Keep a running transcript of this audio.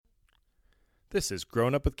This is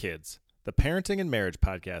Grown Up with Kids, the parenting and marriage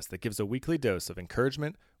podcast that gives a weekly dose of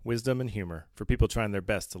encouragement, wisdom, and humor for people trying their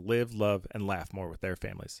best to live, love, and laugh more with their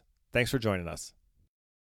families. Thanks for joining us.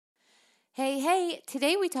 Hey,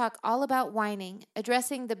 today we talk all about whining,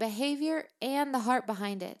 addressing the behavior and the heart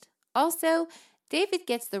behind it. Also, David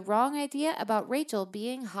gets the wrong idea about Rachel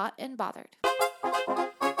being hot and bothered.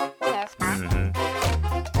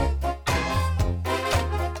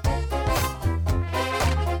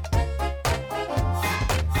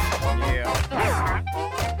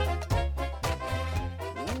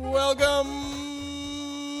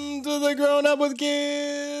 Welcome to the Grown Up with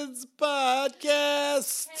Kids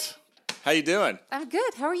podcast. How you doing? I'm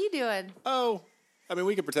good. How are you doing? Oh, I mean,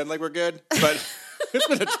 we could pretend like we're good, but it's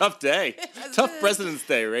been a tough day. Tough President's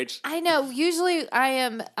Day, Rach. I know. Usually I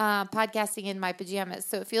am podcasting in my pajamas,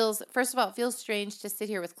 so it feels strange to sit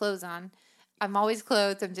here with clothes on. I'm always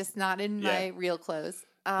clothed. I'm just not in my real clothes.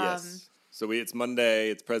 Yes. So it's Monday.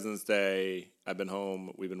 It's President's Day. I've been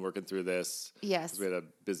home. We've been working through this. Yes. We had a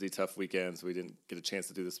busy, tough weekend, so we didn't get a chance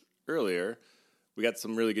to do this earlier. We got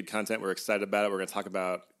some really good content. We're excited about it. We're going to talk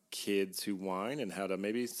about kids who whine and how to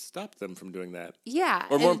maybe stop them from doing that. Yeah.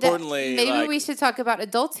 Or more importantly, maybe we should talk about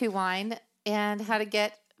adults who whine and how to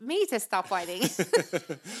get me to stop whining.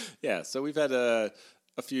 Yeah. So we've had a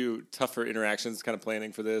few tougher interactions kind of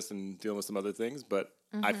planning for this and dealing with some other things, but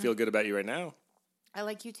I feel good about you right now. I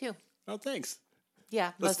like you too. Oh, thanks.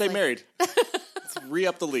 Yeah. Let's stay married. Let's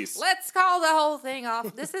re-up the lease. Let's call the whole thing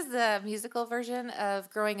off. This is the musical version of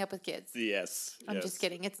Growing Up with Kids. Yes. I'm just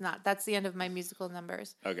kidding. It's not. That's the end of my musical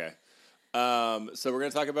numbers. Okay. So we're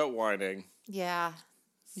going to talk about whining. Yeah.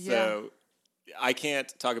 So I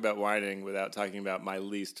can't talk about whining without talking about my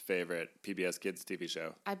least favorite PBS Kids TV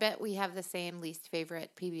show. I bet we have the same least favorite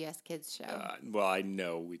PBS Kids show. Well, I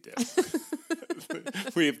know we do.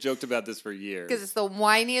 We have joked about this for years. Because it's the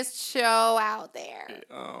whiniest show out there.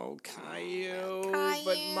 Oh, Caillou,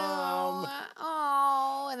 but Mom.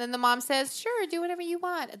 Oh, and then the mom says, sure, do whatever you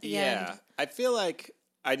want at the end. Yeah, I feel like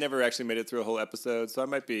I never actually made it through a whole episode, so I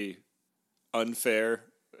might be unfair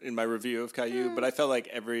in my review of Caillou, but I felt like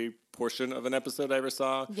every portion of an episode I ever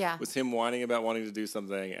saw was him whining about wanting to do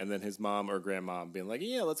something, and then his mom or grandmom being like,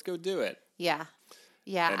 yeah, let's go do it. Yeah.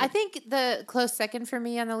 Yeah, I think the close second for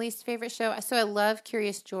me on the least favorite show, so I love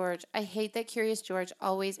Curious George. I hate that Curious George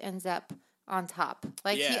always ends up on top.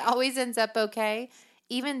 Like, he always ends up okay,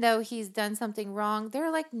 even though he's done something wrong. There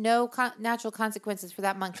are, like, no natural consequences for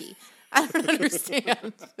that monkey. I don't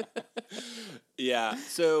understand. Yeah,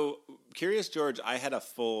 so Curious George, I had a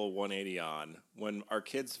full 180 on. When our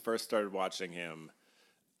kids first started watching him.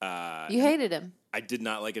 You hated him. I did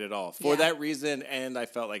not like it at all for that reason, and I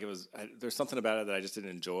felt like there's something about it that I just didn't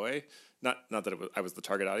enjoy. Not that I was the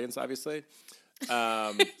target audience, obviously.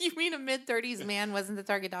 You mean a mid-30s man wasn't the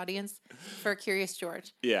target audience for Curious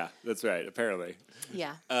George? Yeah, that's right. Apparently.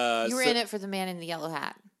 Yeah. You were in it for the man in the yellow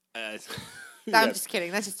hat. I'm just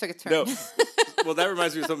kidding. That just took a turn. No. Well, that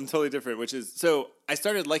reminds me of something totally different, which is, so I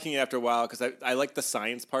started liking it after a while because I liked the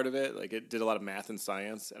science part of it. Like, it did a lot of math and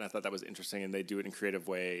science, and I thought that was interesting, and they do it in creative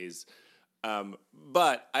ways.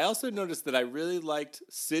 But I also noticed that I really liked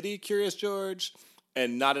City Curious George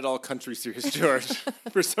and not at all Country Curious George.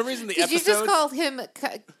 For some reason, the episodes... You just called him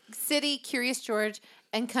City Curious George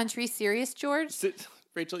and Country Serious George?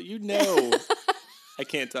 Rachel, you know... I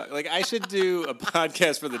can't talk. Like, I should do a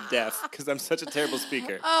podcast for the deaf because I'm such a terrible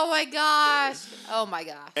speaker. Oh, my gosh.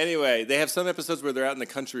 Anyway, they have some episodes where they're out in the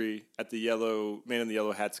country at the Man in the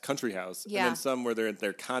Yellow Hat's country house. Yeah. And then some where they're at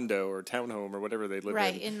their condo or townhome or whatever they live in.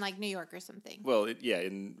 Right, in like New York or something. Well,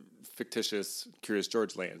 in fictitious Curious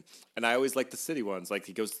George land. And I always like the city ones. Like,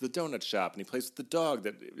 he goes to the donut shop and he plays with the dog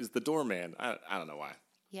that is the doorman. I don't know why.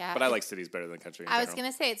 Yeah. But I like cities better than country in general. I was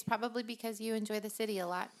going to say, it's probably because you enjoy the city a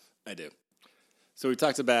lot. I do. So we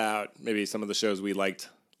talked about maybe some of the shows we liked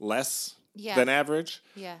less than average.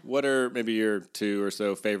 Yeah. What are maybe your 2 or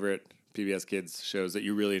so favorite PBS Kids shows that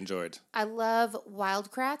you really enjoyed? I love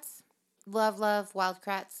Wild Kratts. Love Wild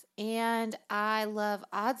Kratts. And I love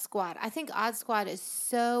Odd Squad. I think Odd Squad is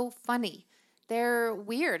so funny. They're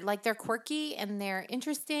weird. Like, they're quirky and they're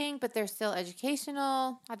interesting, but they're still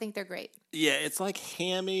educational. I think they're great. Yeah, it's like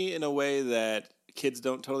hammy in a way that kids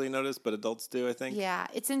don't totally notice, but adults do, I think. Yeah,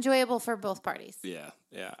 it's enjoyable for both parties. Yeah.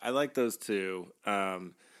 I like those two.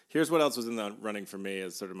 Here's what else was in the running for me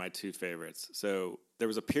as sort of my 2 favorites. So there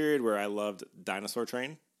was a period where I loved Dinosaur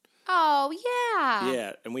Train. Oh, yeah.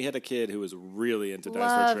 Yeah, and we had a kid who was really into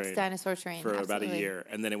Dinosaur Train for about a year,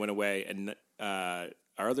 and then it went away, and our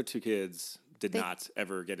other 2 kids did not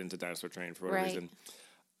ever get into Dinosaur Train for whatever reason.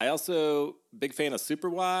 I also big fan of Super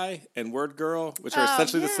Y and Word Girl, which are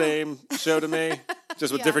essentially the same show to me.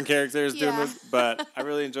 just with different characters doing this. But I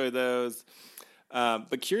really enjoyed those.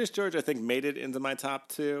 But Curious George, I think, made it into my top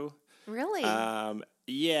 2. Really?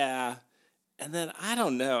 Yeah. And then, I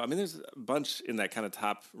don't know. I mean, there's a bunch in that kind of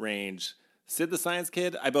top range. Sid the Science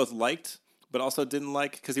Kid, I both liked, but also didn't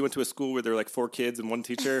like, because he went to a school where there were like 4 kids and 1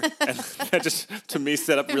 teacher. And that just, to me,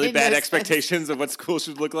 set up really bad expectations of what school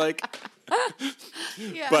should look like.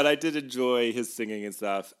 But I did enjoy his singing and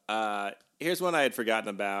stuff. Here's one I had forgotten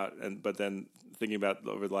about, but then thinking about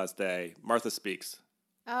over the last day. Martha Speaks.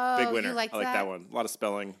 Oh, big winner. You like I like that one. A lot of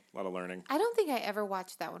spelling, a lot of learning. I don't think I ever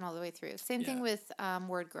watched that one all the way through. Same thing with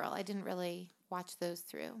Word Girl. I didn't really watch those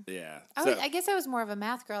through. Yeah. I guess I was more of a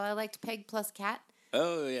math girl. I liked Peg plus Cat.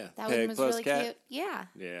 Oh, yeah. That one was really cute. Yeah.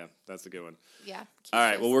 Yeah, that's a good one. Yeah. All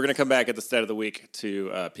right. Well, we're going to come back at the start of the week to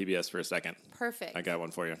PBS for a second. Perfect. I got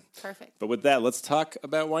one for you. Perfect. But with that, let's talk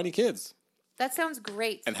about whiny kids. That sounds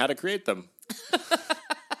great. And how to create them.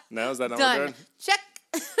 No, is that not Done. what we're doing? Check.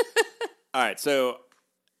 All right. So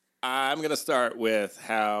I'm going to start with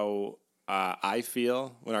how I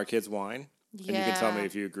feel when our kids whine. Yeah. And you can tell me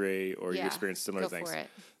if you agree or you experience similar things. For it.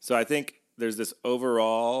 So I think there's this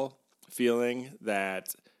overall feeling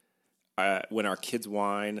that when our kids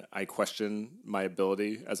whine, I question my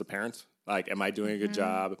ability as a parent. Like, am I doing a good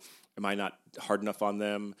job? Am I not hard enough on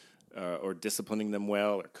them? Or disciplining them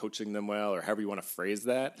well, or coaching them well, or however you want to phrase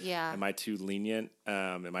that. Yeah. Am I too lenient?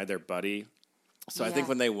 Am I their buddy? So I think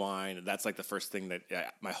when they whine, that's like the first thing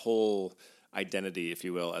that my whole identity, if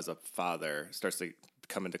you will, as a father starts to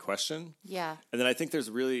come into question. Yeah. And then I think there's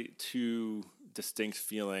really 2 distinct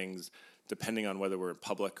feelings depending on whether we're in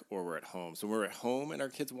public or we're at home. So when we're at home and our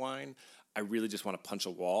kids whine, I really just want to punch a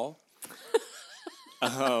wall.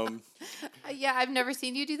 Yeah, I've never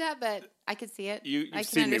seen you do that, but I could see it. You've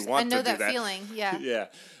seen me want to do that. I know that feeling, yeah. Yeah.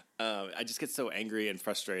 I just get so angry and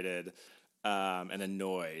frustrated and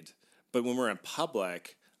annoyed. But when we're in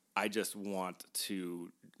public, I just want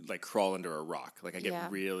to like crawl under a rock. Like I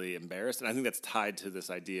get really embarrassed. And I think that's tied to this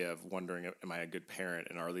idea of wondering, am I a good parent?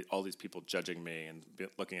 And are all these people judging me and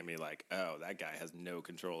looking at me like, oh, that guy has no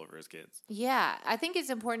control over his kids. Yeah, I think it's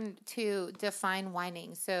important to define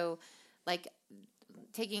whining. So like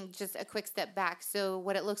taking just a quick step back. So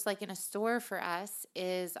what it looks like in a store for us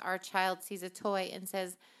is our child sees a toy and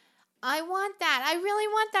says, I want that. I really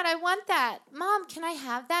want that. I want that. Mom, can I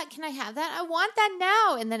have that? Can I have that? I want that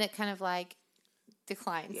now. And then it kind of like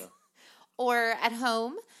declines. Yeah. Or at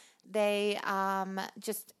home, they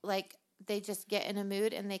just get in a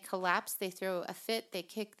mood and they collapse. They throw a fit. They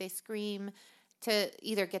kick. They scream to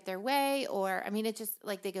either get their way or, I mean, it just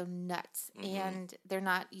like they go nuts and they're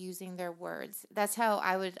not using their words. That's how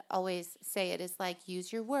I would always say it is like,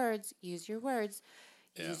 use your words, use your words,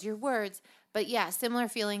 use your words. But yeah, similar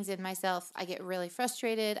feelings in myself. I get really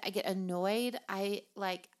frustrated. I get annoyed. I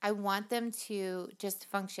want them to just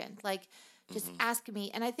function. Like, just ask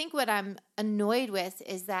me. And I think what I'm annoyed with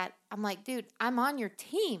is that I'm like, dude, I'm on your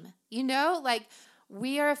team. You know, like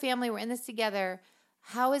we are a family. We're in this together.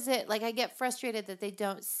 How is it? Like I get frustrated that they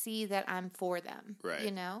don't see that I'm for them. Right.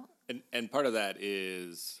 You know? And part of that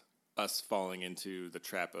is us falling into the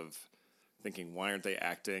trap of thinking, why aren't they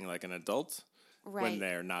acting like an adult? Right. When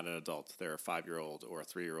they're not an adult. They're a 5-year-old or a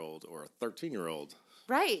 3-year-old or a 13-year-old.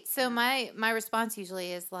 Right. So my response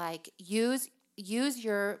usually is like, use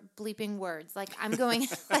your bleeping words. Like I'm going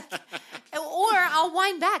like, or I'll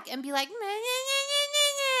whine back and be like,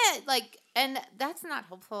 like, and that's not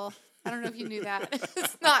helpful. I don't know if you knew that.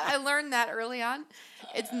 It's not. I learned that early on.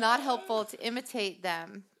 It's not helpful to imitate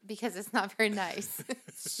them because it's not very nice.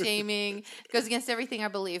 It's shaming. It goes against everything I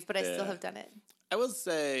believe, but I still have done it. I will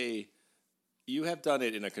say you have done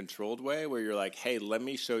it in a controlled way where you're like, hey, let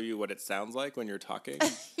me show you what it sounds like when you're talking.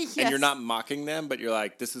 Yes. And you're not mocking them, but you're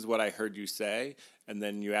like, this is what I heard you say. And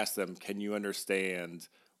then you ask them, can you understand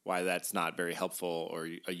why that's not very helpful or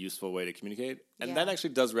a useful way to communicate? And that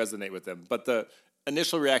actually does resonate with them. But the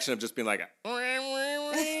initial reaction of just being like,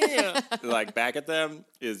 like back at them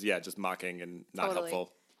is, just mocking and not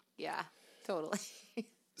helpful. Yeah, totally.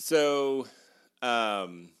 So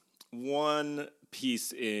one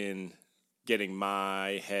piece in getting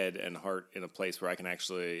my head and heart in a place where I can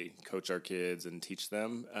actually coach our kids and teach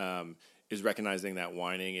them is recognizing that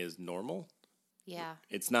whining is normal. Yeah.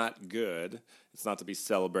 It's not good. It's not to be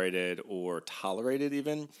celebrated or tolerated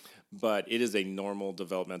even, but it is a normal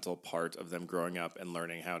developmental part of them growing up and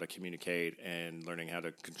learning how to communicate and learning how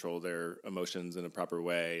to control their emotions in a proper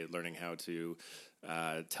way, learning how to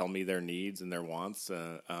tell me their needs and their wants,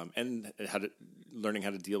 and learning how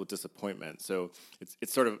to deal with disappointment. So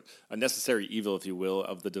it's sort of a necessary evil, if you will,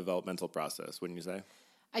 of the developmental process, wouldn't you say?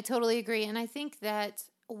 I totally agree. And I think that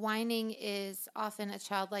whining is often a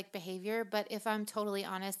childlike behavior, but if I'm totally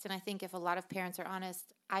honest, and I think if a lot of parents are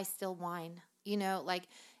honest, I still whine. Like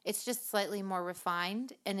it's just slightly more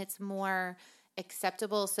refined and it's more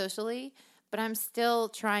acceptable socially, but I'm still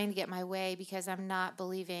trying to get my way because I'm not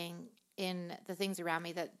believing in the things around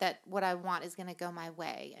me that what I want is going to go my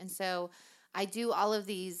way. And so I do all of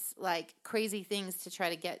these like crazy things to try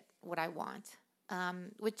to get what I want,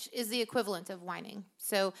 which is the equivalent of whining.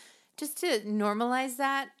 So just to normalize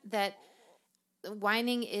that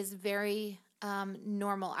whining is very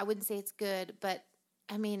normal. I wouldn't say it's good, but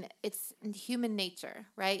I mean, it's human nature,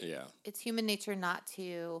 right? Yeah. It's human nature not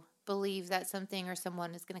to believe that something or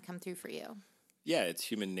someone is going to come through for you. Yeah, it's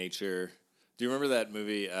human nature. Do you remember that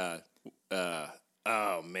movie?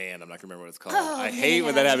 Oh, man, I'm not going to remember what it's called. I hate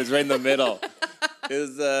when that happens right in the middle.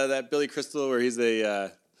 Is that Billy Crystal where he's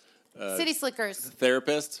a... City Slickers.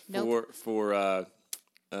 Therapist for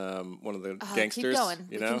one of the gangsters. Keep going.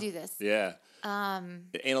 You we know? Can do this. Yeah.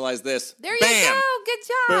 Analyze this. There you Bam! go. Good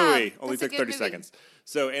job. Booey. Only took 30 seconds.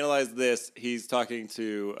 So analyze this. He's talking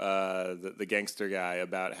to the gangster guy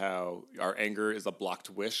about how our anger is a blocked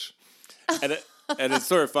wish. And it's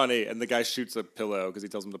sort of funny. And the guy shoots a pillow because he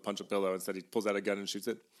tells him to punch a pillow. Instead, he pulls out a gun and shoots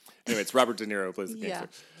it. Anyway, it's Robert De Niro who plays the gangster.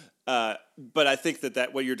 But I think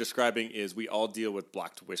that what you're describing is we all deal with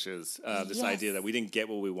blocked wishes. This idea that we didn't get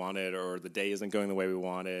what we wanted or the day isn't going the way we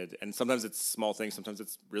wanted. And sometimes it's small things. Sometimes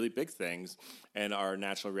it's really big things. And our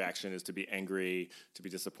natural reaction is to be angry, to be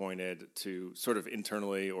disappointed, to sort of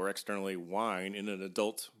internally or externally whine in an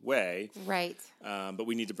adult way. Right. But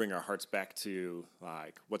we need to bring our hearts back to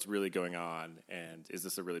like what's really going on and is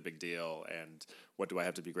this a really big deal and what do I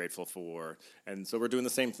have to be grateful for? And so we're doing the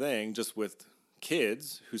same thing just with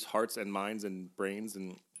kids whose hearts and minds and brains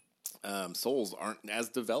and souls aren't as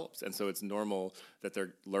developed. And so it's normal that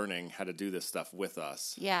they're learning how to do this stuff with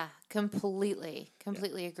us. Yeah, completely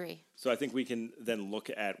agree. So I think we can then look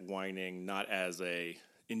at whining not as a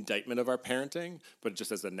indictment of our parenting, but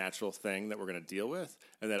just as a natural thing that we're going to deal with.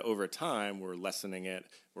 And that over time, we're lessening it,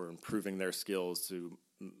 we're improving their skills to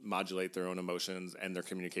modulate their own emotions and their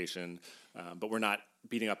communication, but we're not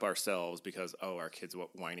beating up ourselves because, our kid's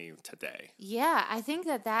whiny today. Yeah, I think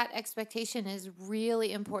that expectation is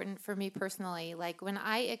really important for me personally. Like when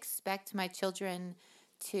I expect my children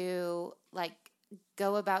to like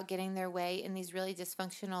go about getting their way in these really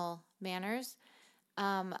dysfunctional manners,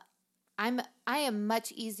 I am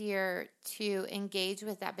much easier to engage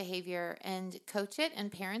with that behavior and coach it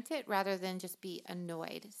and parent it rather than just be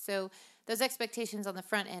annoyed. So those expectations on the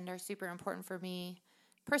front end are super important for me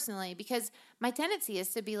personally because my tendency is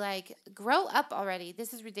to be like, grow up already.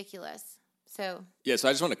 This is ridiculous. So I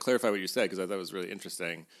just want to clarify what you said because I thought it was really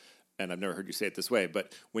interesting and I've never heard you say it this way.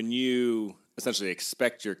 But when you essentially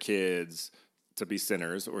expect your kids to be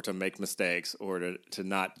sinners or to make mistakes or to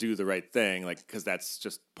not do the right thing, like because that's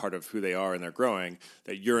just part of who they are and they're growing,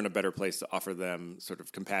 that you're in a better place to offer them sort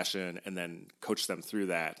of compassion and then coach them through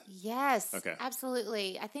that. Yes, okay.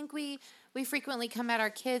 Absolutely. I think we frequently come at our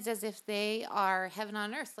kids as if they are heaven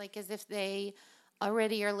on earth, like as if they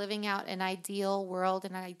already are living out an ideal world,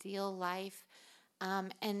 an ideal life.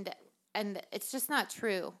 And it's just not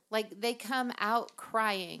true. Like they come out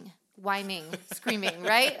crying, whining, screaming,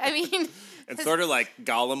 right? I mean, it's sort of like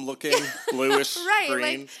Gollum looking, bluish right,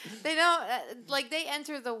 green. Like they don't they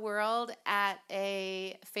enter the world at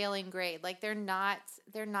a failing grade. Like they're not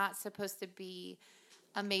supposed to be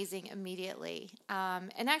amazing immediately.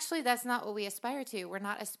 And actually that's not what we aspire to. We're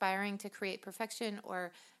not aspiring to create perfection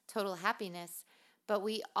or total happiness, but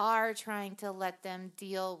we are trying to let them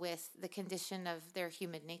deal with the condition of their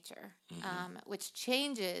human nature, which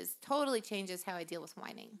totally changes how I deal with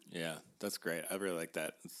whining. Yeah, that's great. I really like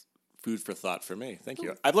that. It's food for thought for me. Thank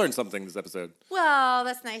you. I've learned something this episode. Well,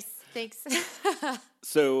 that's nice. Thanks.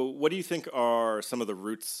 So what do you think are some of the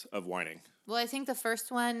roots of whining? Well, I think the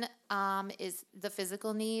first one is the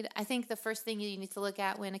physical need. I think the first thing you need to look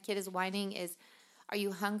at when a kid is whining is, are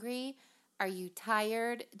you hungry? Are you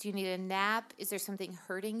tired? Do you need a nap? Is there something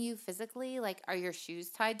hurting you physically? Like, are your shoes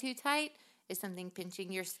tied too tight? Is something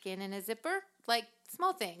pinching your skin in a zipper? Like,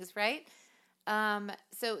 small things, right?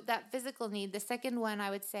 So that physical need. The second one I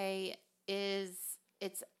would say is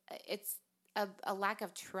it's a lack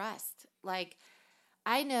of trust. Like,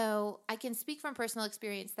 I know I can speak from personal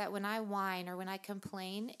experience that when I whine or when I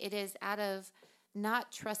complain, it is out of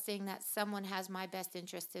not trusting that someone has my best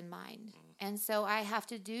interest in mind. And so I have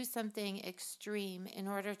to do something extreme in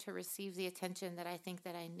order to receive the attention that I think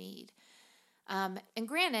that I need. And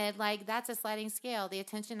granted, like that's a sliding scale. The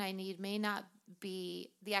attention I need may not be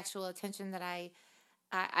the actual attention that I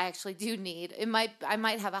actually do need. I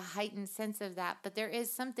might have a heightened sense of that, but there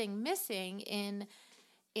is something missing in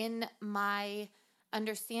in my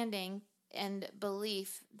understanding and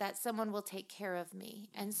belief that someone will take care of me.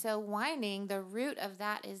 And so whining, the root of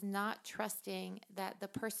that is not trusting that the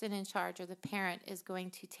person in charge or the parent is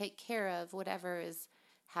going to take care of whatever is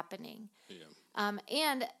happening. Yeah.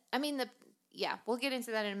 And I mean, we'll get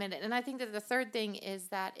into that in a minute. And I think that the third thing is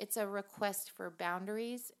that it's a request for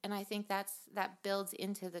boundaries. And I think that builds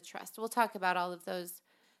into the trust. We'll talk about all of those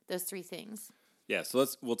three things. Yeah. So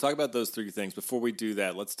we'll talk about those three things. Before we do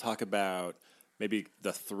that, let's talk about maybe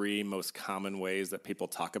the three most common ways that people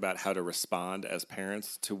talk about how to respond as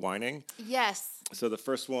parents to whining. Yes. So the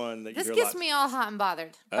first one that this you hear gets me all hot and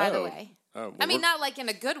bothered, by the way. Oh, well, I mean, not like in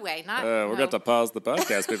a good way. Not. We're going to pause the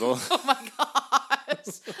podcast, people. Oh my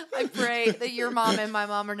gosh! I pray that your mom and my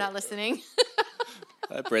mom are not listening.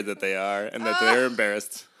 I pray that they are and that they're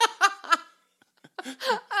embarrassed.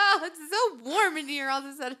 Oh, it's so warm in here all of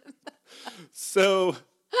a sudden. So.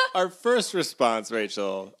 Our first response,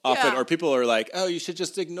 Rachel, often, or people are like, "Oh, you should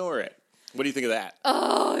just ignore it." What do you think of that?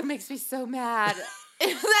 Oh, it makes me so mad.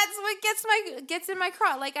 That's what gets in my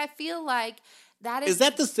craw. Like, I feel like that is... Is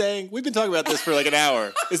that the saying? We've been talking about this for like an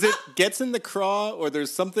hour. Is it gets in the craw, or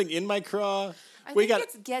there's something in my craw? I think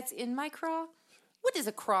it's gets in my craw. What is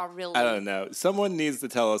a craw really? I don't know. Someone needs to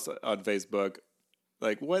tell us on Facebook,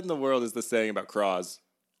 like, what in the world is the saying about craws?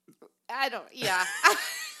 I don't... Yeah.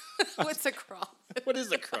 What's a craw? What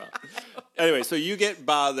is a craw? Anyway, so you get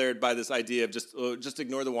bothered by this idea of just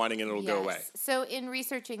ignore the whining and it'll go away. So in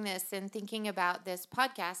researching this and thinking about this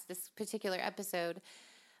podcast, this particular episode,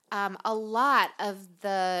 a lot of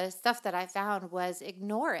the stuff that I found was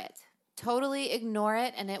ignore it. Totally ignore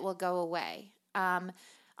it and it will go away. And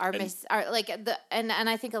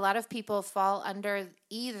I think a lot of people fall under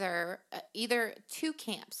either two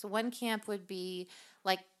camps. One camp would be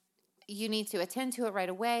like, you need to attend to it right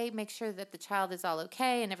away, make sure that the child is all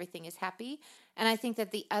okay and everything is happy. And I think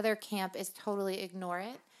that the other camp is totally ignore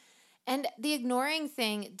it. And the ignoring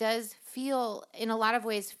thing does feel, in a lot of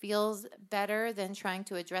ways, feels better than trying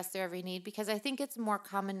to address their every need, because I think it's more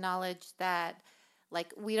common knowledge that,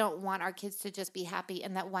 like, we don't want our kids to just be happy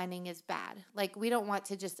and that whining is bad. Like, we don't want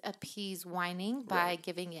to just appease whining by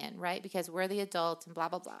giving in, right? Because we're the adult and blah,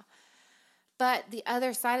 blah, blah. But the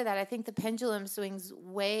other side of that, I think the pendulum swings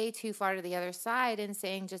way too far to the other side in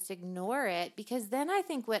saying just ignore it, because then I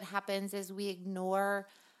think what happens is we ignore.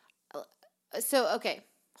 So, okay,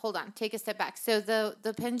 hold on. Take a step back. So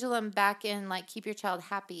the pendulum back in, like, keep your child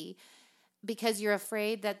happy because you're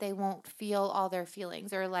afraid that they won't feel all their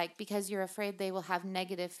feelings, or like because you're afraid they will have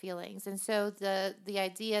negative feelings. And so the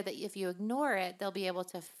idea that if you ignore it, they'll be able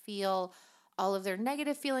to feel all of their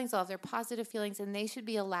negative feelings, all of their positive feelings, and they should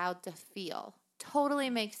be allowed to feel. Totally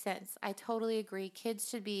makes sense. I totally agree. Kids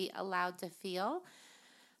should be allowed to feel.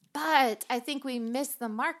 But I think we miss the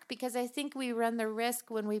mark, because I think we run the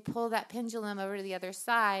risk when we pull that pendulum over to the other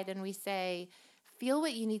side and we say, feel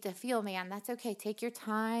what you need to feel, man. That's okay. Take your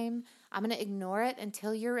time. I'm going to ignore it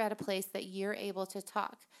until you're at a place that you're able to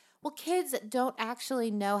talk. Well, kids don't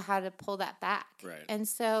actually know how to pull that back. Right. And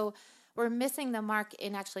so we're missing the mark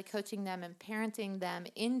in actually coaching them and parenting them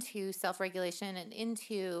into self-regulation and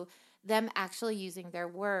into them actually using their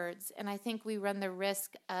words. And I think we run the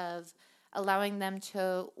risk of allowing them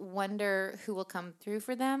to wonder who will come through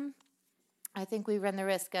for them. I think we run the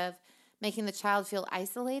risk of making the child feel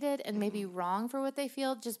isolated and maybe wrong for what they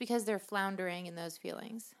feel just because they're floundering in those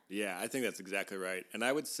feelings. Yeah, I think that's exactly right. And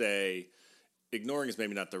I would say ignoring is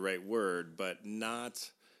maybe not the right word, but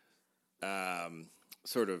not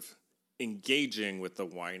sort of engaging with the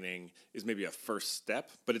whining is maybe a first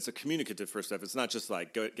step, but it's a communicative first step. It's not just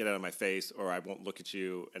like, get out of my face, or I won't look at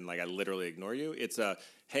you, and like I literally ignore you. It's a,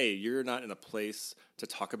 hey, you're not in a place to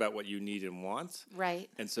talk about what you need and want. Right.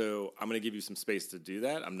 And so I'm going to give you some space to do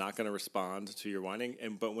that. I'm not going to respond to your whining.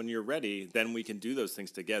 But when you're ready, then we can do those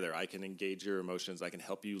things together. I can engage your emotions. I can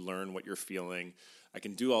help you learn what you're feeling. I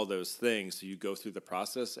can do all those things. So you go through the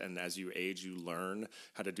process, and as you age, you learn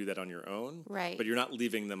how to do that on your own. Right. But you're not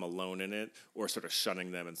leaving them alone in it, or sort of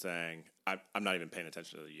shunning them and saying, I'm not even paying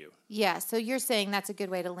attention to you. Yeah, so you're saying that's a good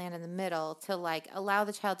way to land in the middle, to like allow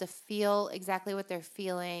the child to feel exactly what they're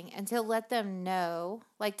feeling and to let them know,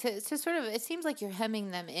 like to sort of, it seems like you're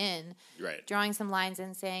hemming them in, right? Drawing some lines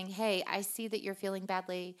and saying, hey, I see that you're feeling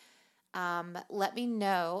badly. Let me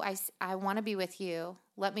know. I want to be with you.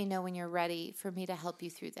 Let me know when you're ready for me to help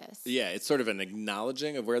you through this. Yeah, it's sort of an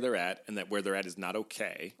acknowledging of where they're at, and that where they're at is not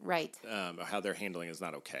okay. Right. Or how they're handling is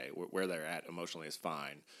not okay. Where they're at emotionally is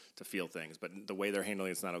fine to feel things, but the way they're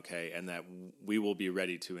handling it's not okay, and that we will be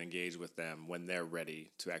ready to engage with them when they're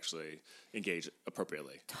ready to actually engage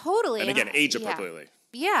appropriately. Totally. And again, age appropriately.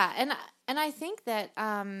 Yeah, and I think that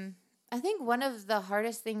I think one of the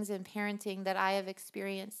hardest things in parenting that I have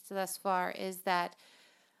experienced thus far is that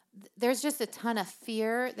there's just a ton of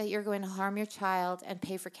fear that you're going to harm your child and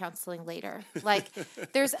pay for counseling later. Like,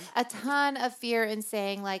 there's a ton of fear in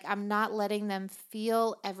saying, like, I'm not letting them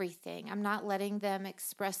feel everything. I'm not letting them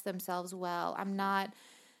express themselves well.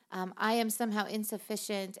 I am somehow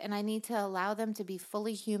insufficient, and I need to allow them to be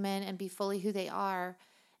fully human and be fully who they are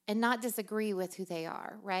and not disagree with who they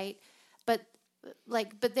are, right? But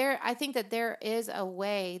I think that there is a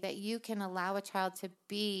way that you can allow a child to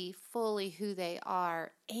be fully who they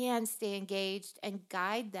are and stay engaged and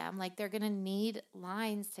guide them. Like, they're going to need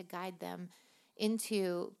lines to guide them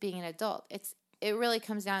into being an adult. It really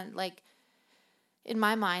comes down, like, in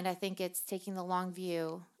my mind, I think it's taking the long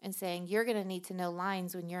view and saying, you're going to need to know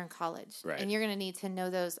lines when you're in college. Right. And you're going to need to know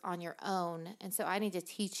those on your own. And so I need to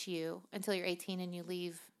teach you until you're 18 and you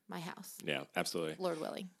leave my house. Yeah, absolutely. Lord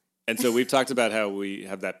willing. And so we've talked about how we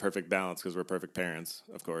have that perfect balance because we're perfect parents,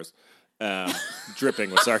 of course,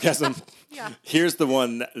 dripping with sarcasm. Yeah. Here's the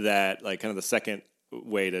one that, like, kind of the second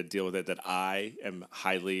way to deal with it that I am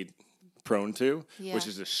highly prone to, which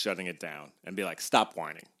is just shutting it down and be like, stop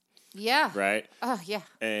whining. Yeah. Right? Oh, yeah.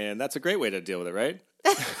 And that's a great way to deal with it, right?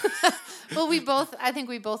 Well, I think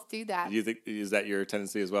we both do that. Is that your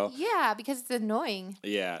tendency as well? Yeah, because it's annoying.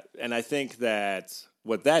 Yeah. And I think that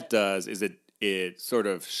what that does is it sort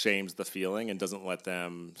of shames the feeling and doesn't let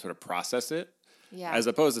them sort of process it. Yeah. As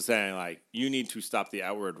opposed to saying, like, you need to stop the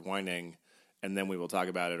outward whining and then we will talk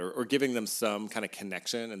about it. Or giving them some kind of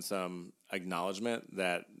connection and some acknowledgement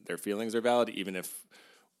that their feelings are valid, even if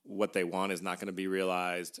what they want is not going to be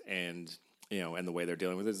realized and the way they're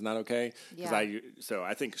dealing with it is not okay. Yeah. So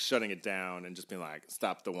I think shutting it down and just being like,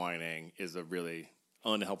 stop the whining is a really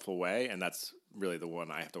unhelpful way, and that's really the one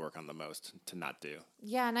I have to work on the most to not do.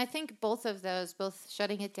 Yeah, and I think both of those, both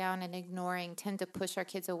shutting it down and ignoring, tend to push our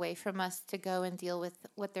kids away from us to go and deal with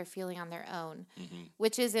what they're feeling on their own,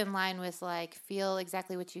 which is in line with, like, feel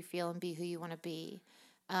exactly what you feel and be who you want to be.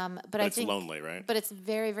 But I think it's lonely, right? But it's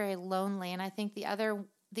very, very lonely, and I think the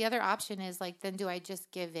other option is, like, then do I just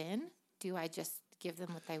give in? Do I just give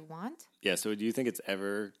them what they want? Yeah, so do you think it's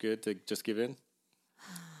ever good to just give in?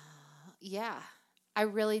 Yeah, I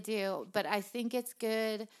really do. But I think it's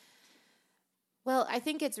good. Well, I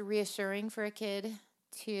think it's reassuring for a kid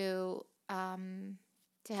to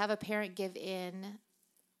have a parent give in.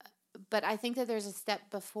 But I think that there's a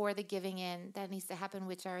step before the giving in that needs to happen,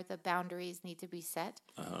 which are the boundaries need to be set.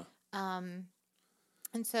 And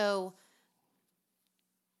so...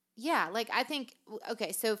 Yeah, like, I think,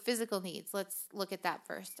 okay, so physical needs, let's look at that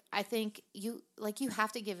first. I think you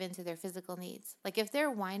have to give in to their physical needs. Like, if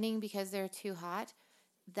they're whining because they're too hot,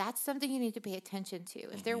 that's something you need to pay attention to.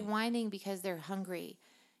 If they're whining because they're hungry,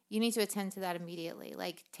 you need to attend to that immediately.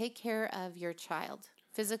 Like, take care of your child.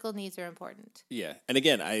 Physical needs are important. Yeah, and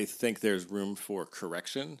again, I think there's room for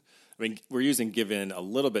correction. I mean, we're using give in a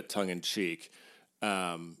little bit tongue-in-cheek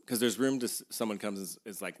because there's room to someone comes and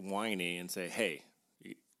is like whiny and say, hey,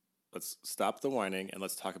 let's stop the whining and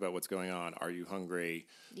let's talk about what's going on. Are you hungry?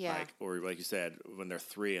 Yeah. Or like you said, when they're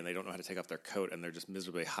 3 and they don't know how to take off their coat and they're just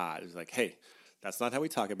miserably hot, it's like, hey, that's not how we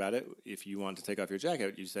talk about it. If you want to take off your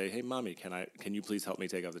jacket, you say, hey, mommy, can you please help me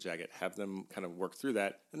take off the jacket? Have them kind of work through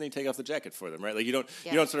that, and then you take off the jacket for them, right? Like, you don't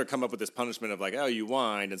sort of come up with this punishment of like, oh, you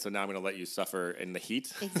whined, and so now I'm going to let you suffer in the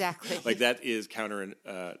heat. Exactly. Like, that is counter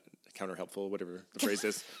helpful, whatever the phrase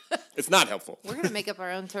is. It's not helpful. We're going to make up our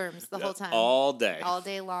own terms the whole time. All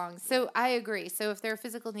day long. So I agree. So if there are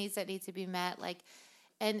physical needs that need to be met, like,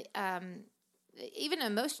 and even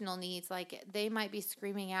emotional needs, like, they might be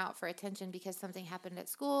screaming out for attention because something happened at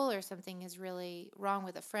school or something is really wrong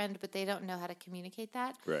with a friend, but they don't know how to communicate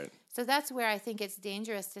that. Right. So that's where I think it's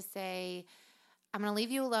dangerous to say, I'm going to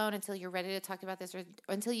leave you alone until you're ready to talk about this, or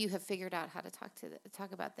until you have figured out how to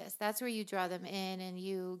talk about this. That's where you draw them in and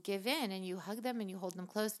you give in and you hug them and you hold them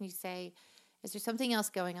close and you say, is there something else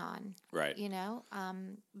going on? Right.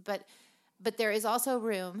 But there is also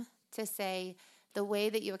room to say, the way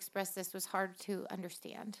that you expressed this was hard to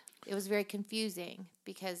understand. It was very confusing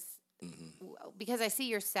because I see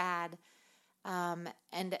you're sad.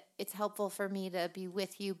 And it's helpful for me to be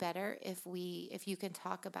with you better if you can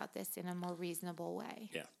talk about this in a more reasonable way.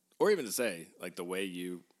 Yeah. Or even to say, like, the way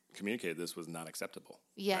you communicated this was not acceptable.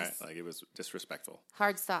 Yes. Right? Like, it was disrespectful.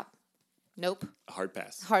 Hard stop. Nope. A hard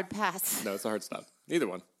pass. Hard pass. No, it's a hard stop. Neither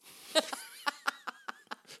one.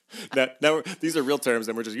 now these are real terms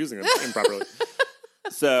and we're just using them improperly.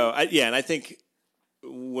 So, and I think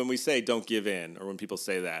when we say don't give in, or when people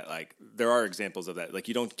say that, like there are examples of that. Like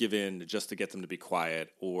you don't give in just to get them to be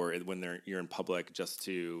quiet, or when you're in public just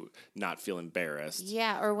to not feel embarrassed.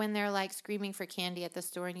 Yeah, or when they're like screaming for candy at the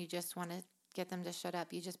store and you just want to get them to shut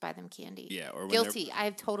up, you just buy them candy. Yeah, or when guilty.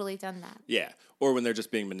 I've totally done that. Yeah, or when they're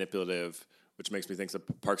just being manipulative. Which makes me think of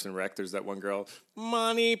Parks and Rec. There's that one girl,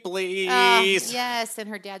 money, please. Yes, and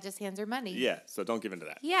her dad just hands her money. Yeah, so don't give in to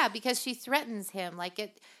that. Yeah, because she threatens him.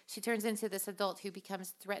 She turns into this adult who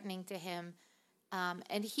becomes threatening to him,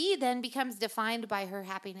 and he then becomes defined by her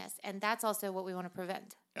happiness, and that's also what we want to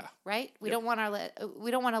prevent. Yeah, right. We don't want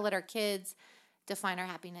to let our kids define our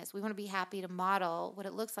happiness. We want to be happy to model what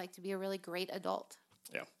it looks like to be a really great adult.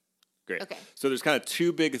 Yeah, great. Okay. So there's kind of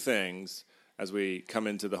two big things as we come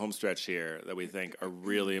into the home stretch here that we think are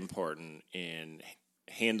really important in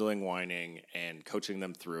handling whining and coaching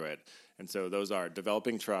them through it. And so those are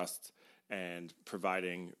developing trust and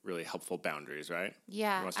providing really helpful boundaries, right?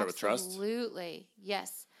 Yeah, you want to start with trust? Absolutely,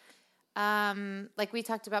 yes. Like we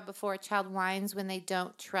talked about before, a child whines when they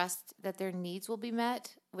don't trust that their needs will be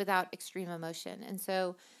met without extreme emotion. And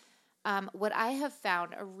so what I have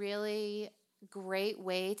found a really great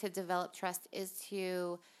way to develop trust is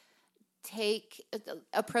to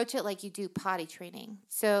approach it like you do potty training.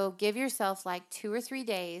 So give yourself like 2 or 3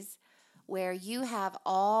 days where you have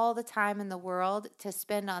all the time in the world to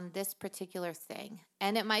spend on this particular thing.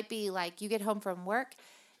 And it might be like you get home from work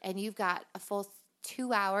and you've got a full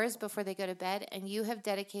 2 hours before they go to bed, and you have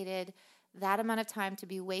dedicated that amount of time to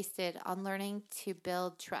be wasted on learning to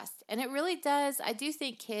build trust. And it really does. I do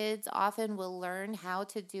think kids often will learn how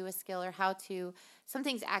to do a skill or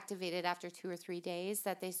something's activated after 2 or 3 days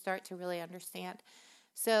that they start to really understand.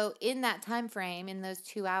 So in that time frame, in those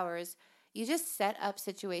 2 hours, you just set up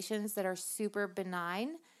situations that are super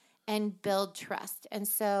benign and build trust. And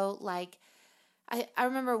so like, I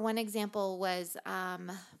remember one example was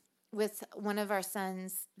with one of our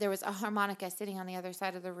sons, there was a harmonica sitting on the other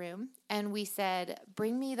side of the room, and we said,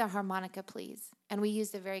 "Bring me the harmonica, please." And we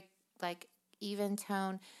used a very like even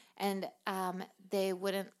tone, and they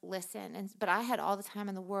wouldn't listen. But I had all the time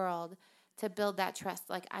in the world to build that trust.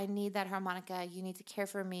 Like, I need that harmonica. You need to care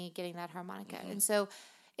for me getting that harmonica. Mm-hmm. And so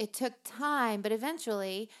it took time, but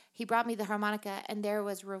eventually he brought me the harmonica, and there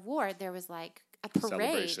was reward. There was like a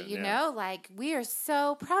parade, you know, like, we are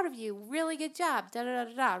so proud of you. Really good job. Da, da, da,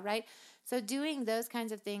 da, da, right? So doing those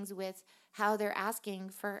kinds of things with how they're asking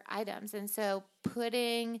for items. And so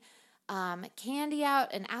putting candy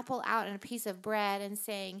out, an apple out, and a piece of bread and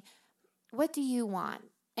saying, "What do you want?"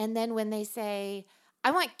 And then when they say, "I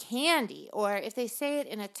want candy," or if they say it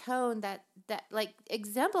in a tone that like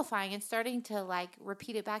exemplifying and starting to like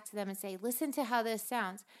repeat it back to them and say, "Listen to how this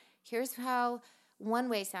sounds. Here's how one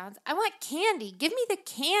way sounds. I want candy. Give me the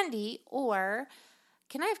candy." Or,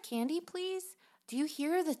 "Can I have candy, please? Do you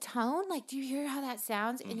hear the tone? Like, do you hear how that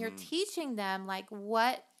sounds?" Mm-hmm. And you're teaching them like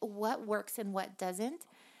what works and what doesn't.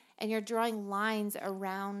 And you're drawing lines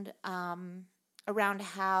around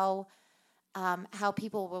how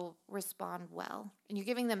people will respond well. And you're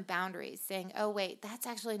giving them boundaries, saying, "Oh, wait, that's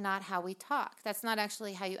actually not how we talk. That's not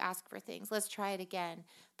actually how you ask for things. Let's try it again."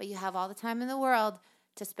 But you have all the time in the world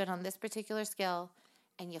to spend on this particular skill,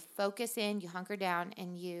 and you focus in, you hunker down,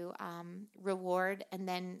 and you reward, and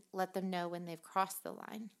then let them know when they've crossed the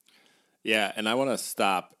line. Yeah, and I want to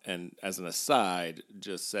stop and, as an aside,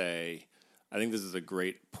 just say, I think this is a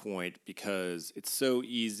great point because it's so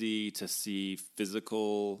easy to see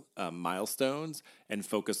physical milestones and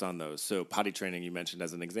focus on those. So potty training you mentioned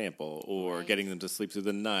as an example, or right. Getting them to sleep through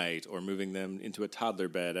the night, or moving them into a toddler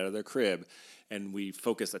bed out of their crib. And we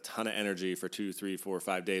focus a ton of energy for 2, 3, 4,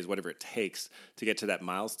 5 days, whatever it takes to get to that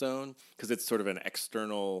milestone, because it's sort of an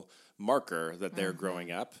external marker that they're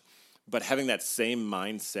growing up. But having that same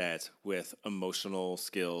mindset with emotional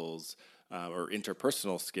skills, or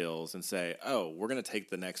interpersonal skills, and say, "Oh, we're going to take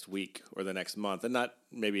the next week or the next month," and not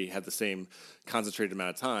maybe have the same concentrated amount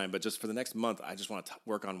of time, but just for the next month, I just want to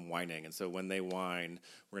work on whining. And so when they whine,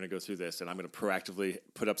 we're going to go through this, and I'm going to proactively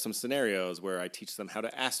put up some scenarios where I teach them how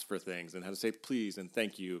to ask for things and how to say please and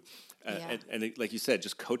thank you. And like you said,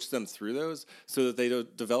 just coach them through those so that they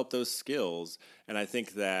develop those skills. And I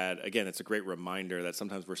think that, again, it's a great reminder that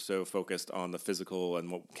sometimes we're so focused on the physical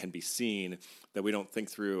and what can be seen that we don't think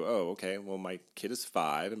through, oh, okay, well, my kid is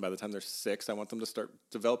 5, and by the time they're 6, I want them to start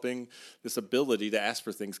developing this ability to ask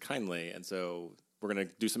for things kindly. And so we're going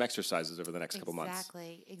to do some exercises over the next couple months.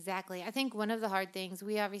 Exactly. I think one of the hard things,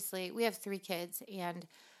 we have 3 kids, and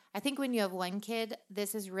I think when you have one kid,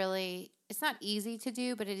 this is really, it's not easy to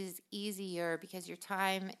do, but it is easier because your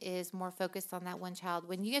time is more focused on that one child.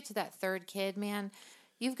 When you get to that 3rd kid, man,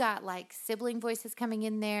 You've got like sibling voices coming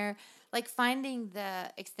in there. Like finding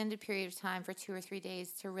the extended period of time for 2 or 3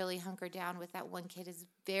 days to really hunker down with that one kid is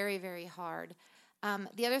very, very hard.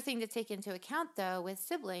 The other thing to take into account, though, with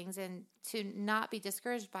siblings and to not be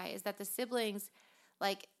discouraged by is that the siblings,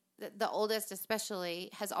 like the oldest especially,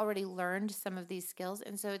 has already learned some of these skills.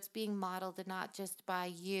 And so it's being modeled not just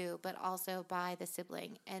by you, but also by the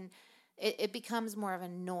sibling. And it becomes more of a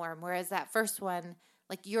norm. Whereas that first one,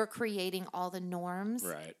 like you're creating all the norms.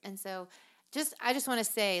 Right. And so I just want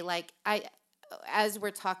to say, like, as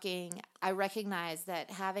we're talking, I recognize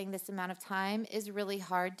that having this amount of time is really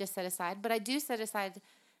hard to set aside, but I do set aside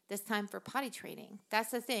this time for potty training.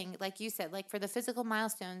 That's the thing. Like you said, like for the physical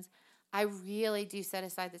milestones, I really do set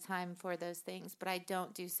aside the time for those things, but I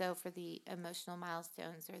don't do so for the emotional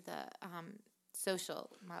milestones or the social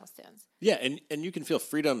milestones. Yeah, and you can feel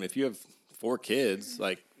freedom if you have 4 kids,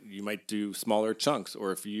 like you might do smaller chunks,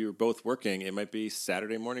 or if you're both working, it might be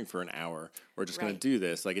Saturday morning for an hour. We're just going to do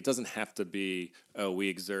this. Like it doesn't have to be, we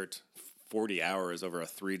exert 40 hours over a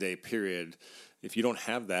 3-day period. If you don't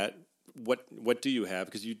have that, what do you have?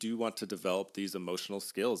 Because you do want to develop these emotional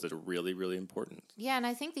skills that are really, really important. Yeah, and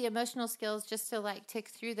I think the emotional skills, just to like tick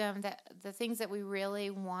through them, that the things that we really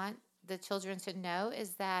want the children to know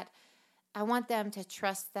is that I want them to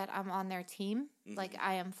trust that I'm on their team, like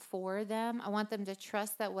I am for them. I want them to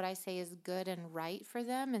trust that what I say is good and right for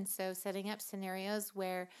them. And so setting up scenarios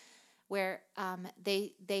where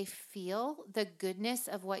they feel the goodness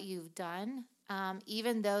of what you've done,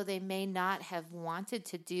 even though they may not have wanted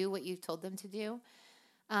to do what you've told them to do.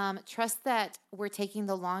 Trust that we're taking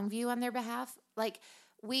the long view on their behalf. Like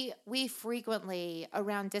we frequently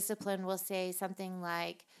around discipline will say something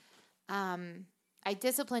like, I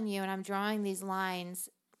discipline you and I'm drawing these lines,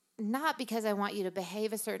 not because I want you to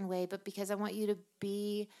behave a certain way, but because I want you to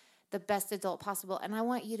be the best adult possible. And I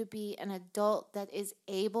want you to be an adult that is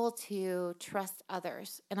able to trust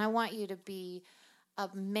others. And I want you to be a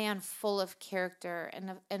man full of character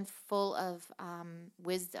and full of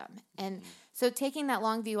wisdom. And so taking that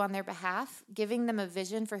long view on their behalf, giving them a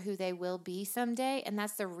vision for who they will be someday. And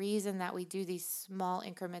that's the reason that we do these small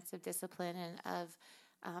increments of discipline and of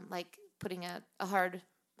like putting a hard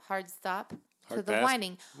stop to the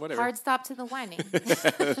whining. Whatever. Hard stop to the whining.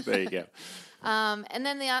 There you go. And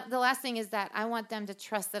then the last thing is that I want them to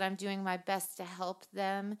trust that I'm doing my best to help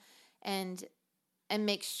them and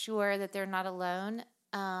make sure that they're not alone.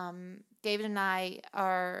 David and I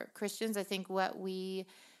are Christians. I think what we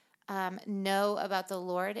know about the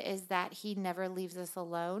Lord is that he never leaves us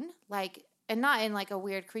alone. Like, and not in like a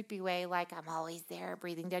weird, creepy way, like I'm always there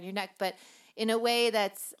breathing down your neck, but in a way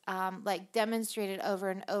that's like demonstrated over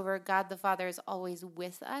and over. God the Father is always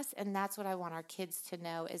with us, and that's what I want our kids to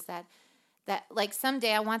know is that like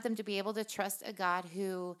someday I want them to be able to trust a God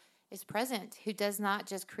who is present, who does not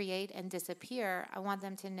just create and disappear. I want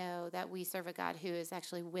them to know that we serve a God who is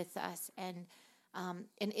actually with us and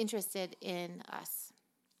interested in us.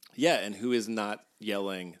 Yeah, and who is not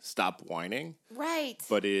yelling, stop whining. Right.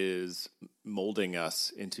 But is molding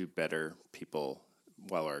us into better people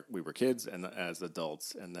while we were kids and as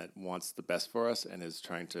adults, and that wants the best for us and is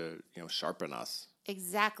trying to, sharpen us.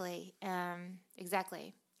 Exactly.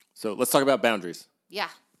 Exactly. So let's talk about boundaries.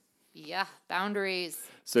 Yeah, boundaries.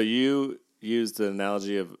 So you used the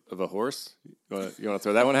analogy of a horse. You want to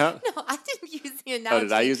throw that one out? No, I didn't use the analogy. Oh,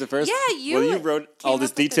 did I use it first? Yeah, you. Well, you wrote all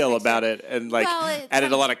this detail about it and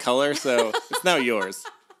added a lot of color, so it's now yours.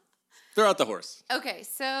 Throw out the horse. Okay,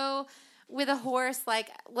 so with a horse, like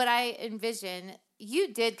what I envision,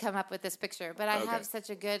 you did come up with this picture, but I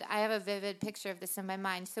have a vivid picture of this in my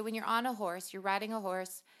mind. So when you're on a horse, you're riding a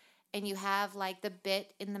horse, and you have like the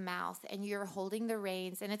bit in the mouth and you're holding the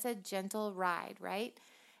reins and it's a gentle ride, right?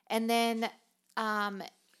 And then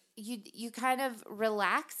you kind of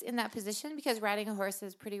relax in that position because riding a horse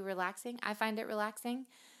is pretty relaxing. I find it relaxing.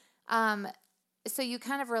 So you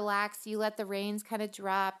kind of relax, you let the reins kind of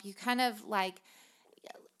drop, you kind of like,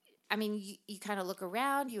 you kind of look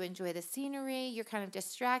around, you enjoy the scenery, you're kind of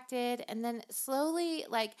distracted, and then slowly,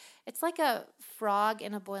 like, it's like a frog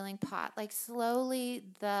in a boiling pot. Like, slowly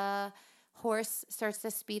the horse starts to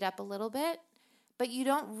speed up a little bit, but you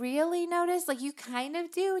don't really notice. Like, you kind of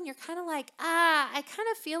do, and you're kind of like, I kind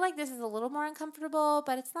of feel like this is a little more uncomfortable,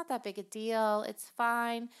 but it's not that big a deal. It's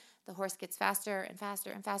fine. The horse gets faster and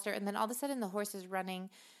faster and faster, and then all of a sudden the horse is running.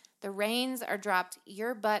 The reins are dropped.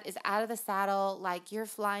 Your butt is out of the saddle, like you're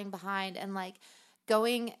flying behind and like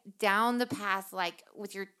going down the path, like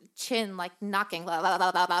with your chin, like knocking, blah, blah,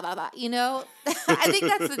 blah, blah, blah, blah, blah. I think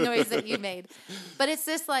that's the noise that you made. But it's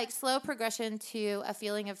this like slow progression to a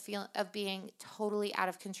feeling of being totally out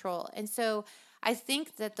of control. And so I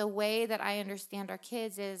think that the way that I understand our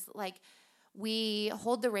kids is like we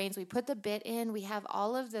hold the reins, we put the bit in, we have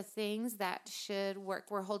all of the things that should work.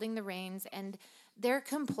 We're holding the reins and they're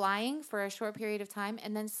complying for a short period of time.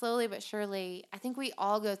 And then slowly but surely, I think we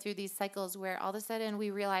all go through these cycles where all of a sudden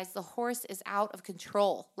we realize the horse is out of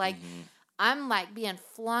control. Like, I'm like being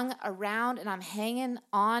flung around and I'm hanging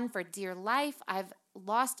on for dear life. I've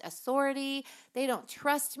lost authority. They don't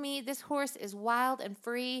trust me. This horse is wild and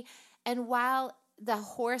free. And while the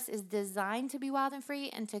horse is designed to be wild and free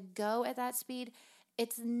and to go at that speed,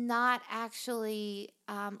 it's not actually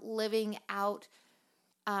living out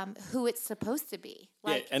who it's supposed to be.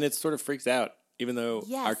 Like, yeah, and it sort of freaks out, even though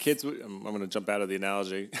our kids, I'm going to jump out of the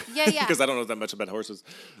analogy. Yeah. Because I don't know that much about horses.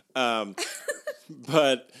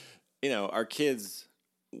 But, our kids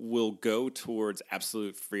will go towards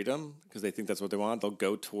absolute freedom because they think that's what they want. They'll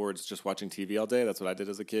go towards just watching TV all day. That's what I did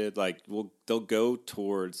as a kid. Like, they'll go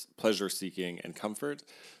towards pleasure seeking and comfort.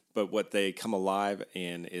 But what they come alive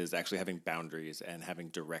in is actually having boundaries and having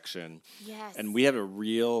direction. Yes. And we have a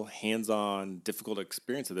real hands-on, difficult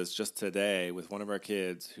experience of this just today with one of our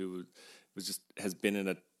kids who has been in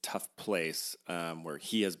a tough place where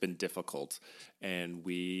he has been difficult. And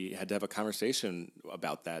we had to have a conversation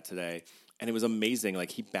about that today. And it was amazing. Like,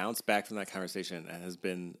 he bounced back from that conversation and has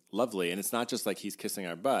been lovely. And it's not just like he's kissing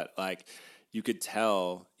our butt. Like, you could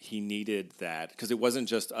tell he needed that because it wasn't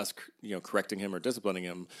just us, correcting him or disciplining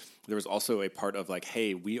him. There was also a part of like,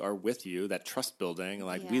 hey, we are with you, that trust building.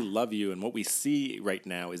 Like, we love you. And what we see right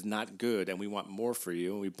now is not good. And we want more for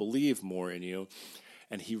you. And we believe more in you.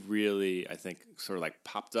 And he really, I think, sort of like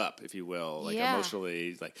popped up, if you will, like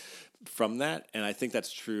emotionally, like from that. And I think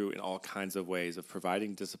that's true in all kinds of ways of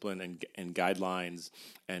providing discipline and guidelines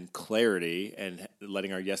and clarity and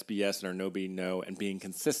letting our yes be yes and our no be no and being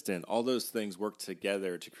consistent. All those things work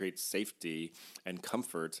together to create safety and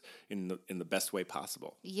comfort in the best way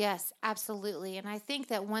possible. Yes, absolutely. And I think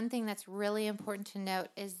that one thing that's really important to note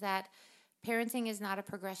is that parenting is not a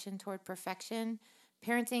progression toward perfection.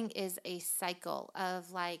 Parenting is a cycle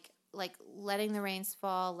of like letting the reins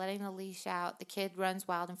fall, letting the leash out, the kid runs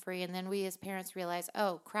wild and free, and then we as parents realize,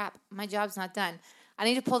 oh crap, my job's not done. I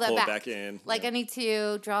need to pull that back in. Like, I need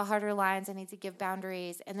to draw harder lines, I need to give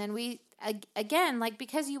boundaries. And then we again, like,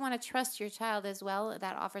 because you want to trust your child as well,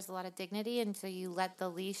 that offers a lot of dignity, and so you let the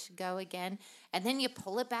leash go again, and then you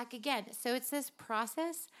pull it back again. So it's this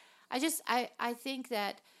process. I think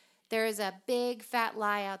that there is a big fat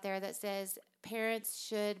lie out there that says parents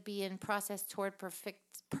should be in process toward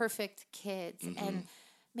perfect kids. Mm-hmm. And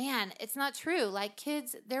man, it's not true. Like,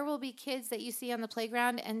 kids, there will be kids that you see on the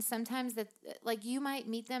playground, and sometimes that, like, you might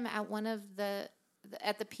meet them at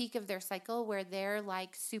at the peak of their cycle where they're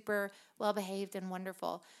like super well behaved and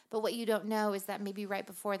wonderful. But what you don't know is that maybe right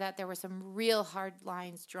before that there were some real hard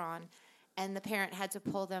lines drawn, and the parent had to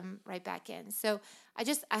pull them right back in. So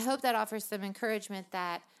I hope that offers some encouragement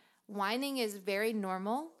that whining is very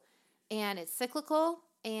normal. And it's cyclical,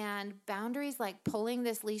 and boundaries, like pulling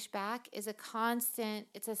this leash back, is a constant.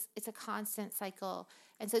 It's a constant cycle.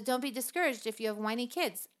 And so don't be discouraged if you have whiny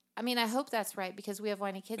kids. I mean, I hope that's right, because we have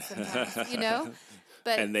whiny kids sometimes,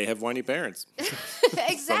 But and they have whiny parents.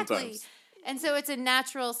 Exactly. Sometimes. And so it's a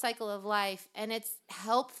natural cycle of life, and it's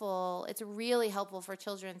helpful. It's really helpful for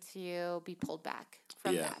children to be pulled back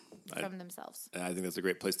from themselves. I think that's a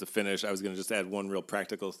great place to finish. I was going to just add one real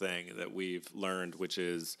practical thing that we've learned, which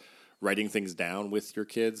is writing things down with your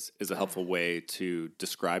kids is a helpful way to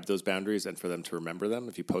describe those boundaries and for them to remember them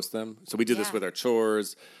if you post them. So we do this with our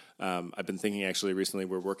chores. I've been thinking actually recently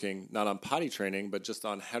we're working not on potty training, but just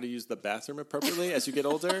on how to use the bathroom appropriately as you get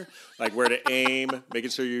older, like where to aim, making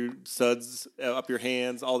sure you suds up your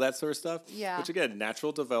hands, all that sort of stuff. Yeah. Which, again,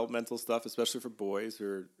 natural developmental stuff, especially for boys who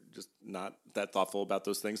are just not that thoughtful about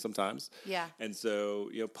those things sometimes. Yeah. And so,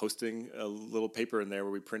 posting a little paper in there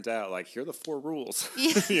where we print out, like, here are the 4 rules,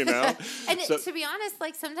 And to be honest,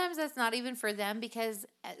 like, sometimes that's not even for them, because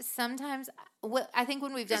sometimes, I think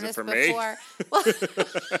when we've done this before. Well,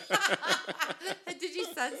 did you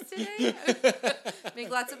suds today?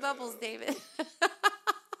 Make lots of bubbles, David.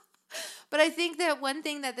 But I think that one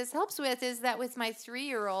thing that this helps with is that with my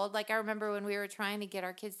 3-year-old, like, I remember when we were trying to get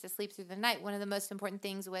our kids to sleep through the night, one of the most important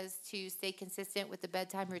things was to stay consistent with the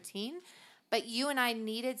bedtime routine. But you and I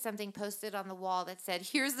needed something posted on the wall that said,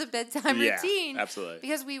 here's the bedtime routine. Absolutely.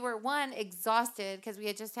 Because we were, 1, exhausted because we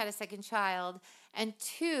had just had a second child, and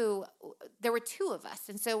 2, there were 2 of us.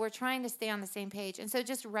 And so we're trying to stay on the same page. And so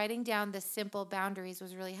just writing down the simple boundaries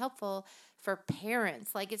was really helpful for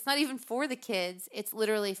parents. Like, it's not even for the kids. It's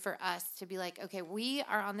literally for us to be like, okay, we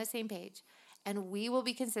are on the same page, and we will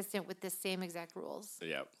be consistent with the same exact rules.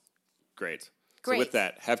 Yeah. Great. Great. So with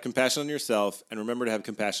that, have compassion on yourself, and remember to have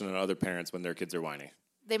compassion on other parents when their kids are whiny.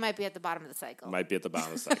 They might be at the bottom of the cycle. Might be at the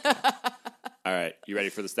bottom of the cycle. All right. You ready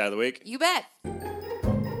for the stat of the week? You bet.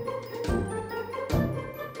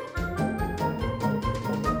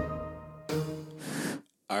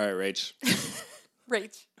 All right, Rach.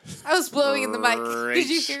 Rach. I was blowing in the mic. Did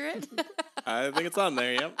you hear it? I think it's on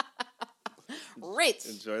there, yep. Rach.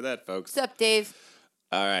 Enjoy that, folks. What's up, Dave?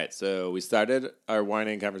 All right, so we started our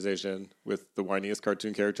whining conversation with the whiniest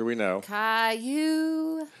cartoon character we know.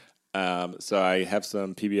 Caillou. So I have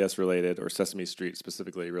some PBS related, or Sesame Street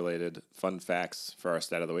specifically related, fun facts for our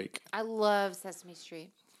stat of the week. I love Sesame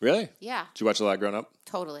Street. Really? Yeah. Did you watch a lot growing up?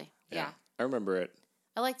 Totally. Yeah. I remember it.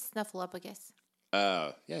 I liked Snuffleupagus.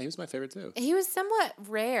 Yeah, he was my favorite too. He was somewhat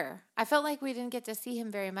rare. I felt like we didn't get to see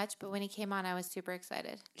him very much, but when he came on, I was super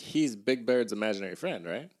excited. He's Big Bird's imaginary friend,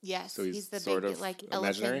 right? Yes. So he's the sort big, of like,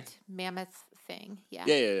 imaginary? elephant mammoth thing. Yeah.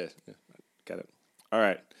 Yeah. Got it. All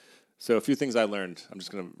right. So a few things I learned. I'm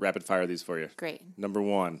just going to rapid fire these for you. Great. Number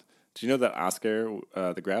one, do you know that Oscar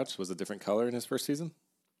the Grouch was a different color in his first season?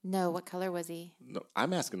 No. What color was he? No,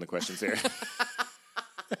 I'm asking the questions here.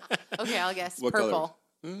 Okay, I'll guess. What Purple.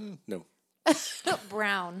 Color? No.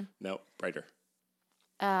 Brown. No, brighter.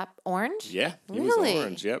 Orange? Yeah, he really? was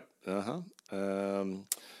orange. Yep.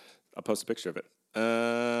 I'll post a picture of it.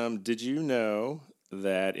 Did you know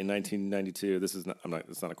that in 1992,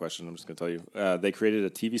 it's not a question, I'm just going to tell you, they created a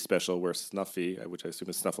TV special where Snuffy, which I assume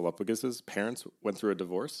is Snuffleupagus' parents went through a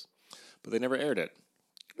divorce, but they never aired it.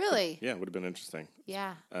 Really? Yeah, it would have been interesting.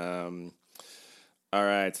 Yeah. All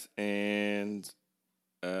right, and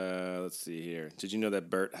let's see here. Did you know that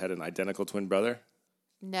Bert had an identical twin brother?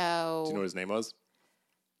 No. Do you know what his name was?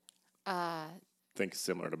 Think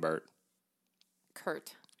similar to Bert.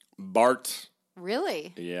 Kurt. Bart.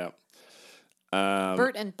 Really? Yeah.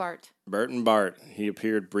 Bert and Bart. Bert and Bart. He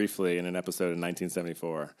appeared briefly in an episode in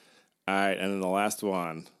 1974. All right, and then the last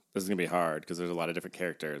one. This is going to be hard because there's a lot of different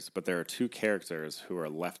characters, but there are two characters who are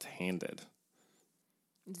left-handed.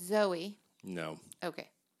 Zoe. No. Okay.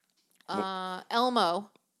 Elmo.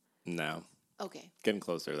 No. Okay. Getting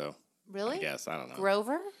closer, though. Really? Yes, I don't know.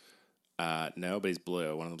 Grover? No, but he's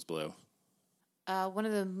blue. One of them's blue. One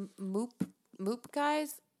of the Moop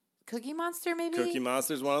guys? Cookie Monster, maybe? Cookie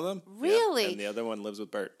Monster's one of them. Really? Yep. And the other one lives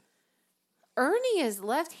with Bert. Ernie is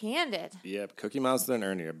left-handed. Yep. Cookie Monster and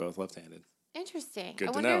Ernie are both left-handed. Interesting. Good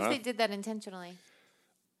I to wonder know, if they did that intentionally.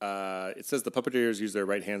 It says the puppeteers use their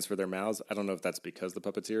right hands for their mouths. I don't know if that's because the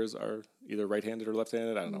puppeteers are either right-handed or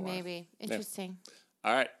left-handed. I don't know why. Maybe. Interesting. Yeah.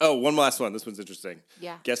 All right. Oh, one last one. This one's interesting.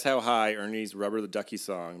 Yeah. Guess how high Ernie's Rubber the Ducky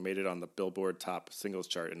song made it on the Billboard Top Singles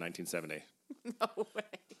chart in 1970? No way.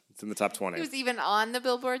 It's in the top 20. It was even on the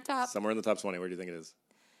Billboard top? Somewhere in the top 20. Where do you think it is?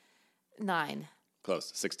 9.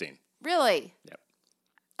 Close. 16. Really? Yep.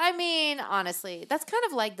 I mean, honestly, that's kind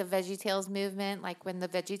of like the VeggieTales movement, like when the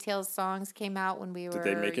VeggieTales songs came out when we were Did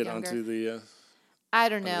they make it younger. onto the... I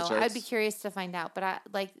don't know. charts? I'd be curious to find out, but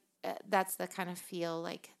that's the kind of feel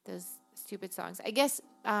like those stupid songs. I guess,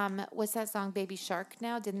 what's that song, Baby Shark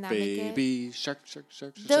now? Didn't that make it? Baby Shark.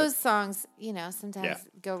 Those songs, sometimes Yeah.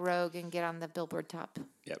 go rogue and get on the Billboard Top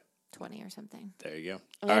Yep. 20 or something. There you go.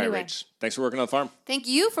 Well, All anyway. right, Rach. Thanks for working on the farm. Thank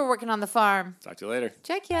you for working on the farm. Talk to you later.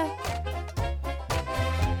 Check ya.